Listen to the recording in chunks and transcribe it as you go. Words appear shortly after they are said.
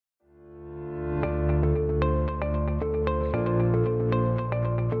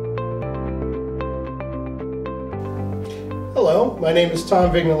Hello, my name is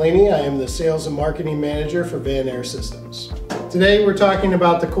Tom Vignolini. I am the Sales and Marketing Manager for Van Air Systems. Today we're talking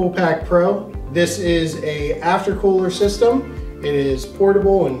about the Cool Pak PRO. This is a aftercooler system. It is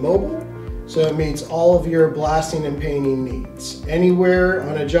portable and mobile, so it meets all of your blasting and painting needs. Anywhere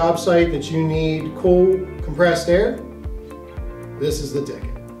on a job site that you need cool, compressed air, this is the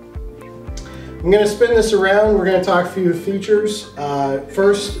ticket. I'm going to spin this around. We're going to talk a few features.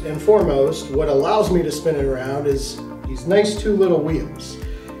 First and foremost, what allows me to spin it around is these nice two little wheels.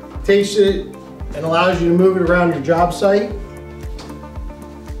 It takes it and allows you to move it around your job site.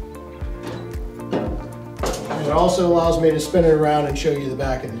 And it also allows me to spin it around and show you the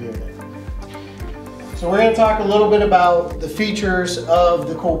back of the unit. So we're going to talk a little bit about the features of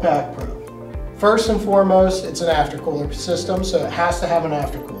the Cool Pak PRO. First and foremost, it's an aftercooler system, so it has to have an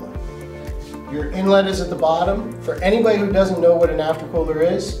aftercooler. Your inlet is at the bottom. For anybody who doesn't know what an aftercooler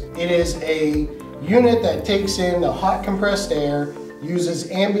is, it is a unit that takes in the hot compressed air, uses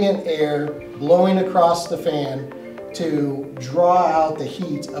ambient air blowing across the fan to draw out the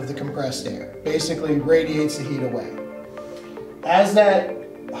heat of the compressed air. Basically radiates the heat away. As that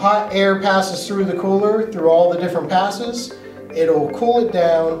hot air passes through the cooler, through all the different passes, it'll cool it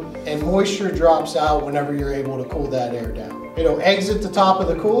down and moisture drops out whenever you're able to cool that air down. It'll exit the top of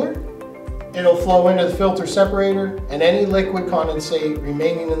the cooler. It'll flow into the filter separator, and any liquid condensate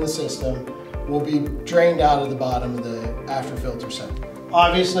remaining in the system will be drained out of the bottom of the after filter separator.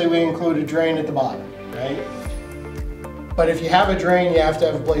 Obviously, we include a drain at the bottom, right? But if you have a drain, you have to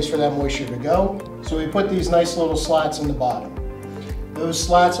have a place for that moisture to go. So we put these nice little slats in the bottom. Those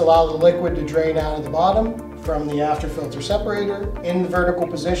slats allow the liquid to drain out of the bottom from the after filter separator in the vertical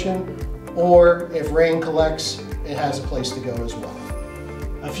position, or if rain collects, it has a place to go as well.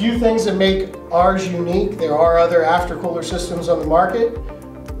 A few things that make ours unique: there are other aftercooler systems on the market.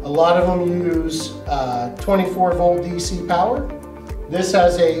 A lot of them use 24-volt DC power. This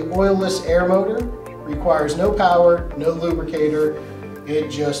has a oilless air motor, requires no power, no lubricator, it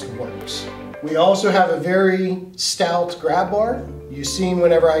just works. We also have a very stout grab bar. You've seen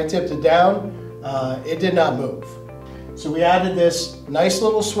whenever I tipped it down, it did not move. So we added this nice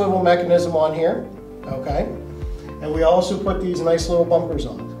little swivel mechanism on here, okay? And we also put these nice little bumpers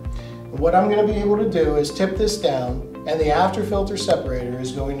on. And what I'm going to be able to do is tip this down, and the after filter separator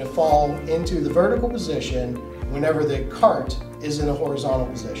is going to fall into the vertical position whenever the cart is in a horizontal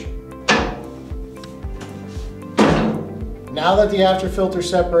position. Now that the after filter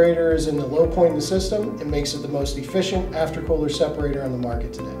separator is in the low point in the system, it makes it the most efficient aftercooler separator on the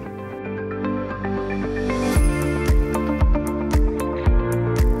market today.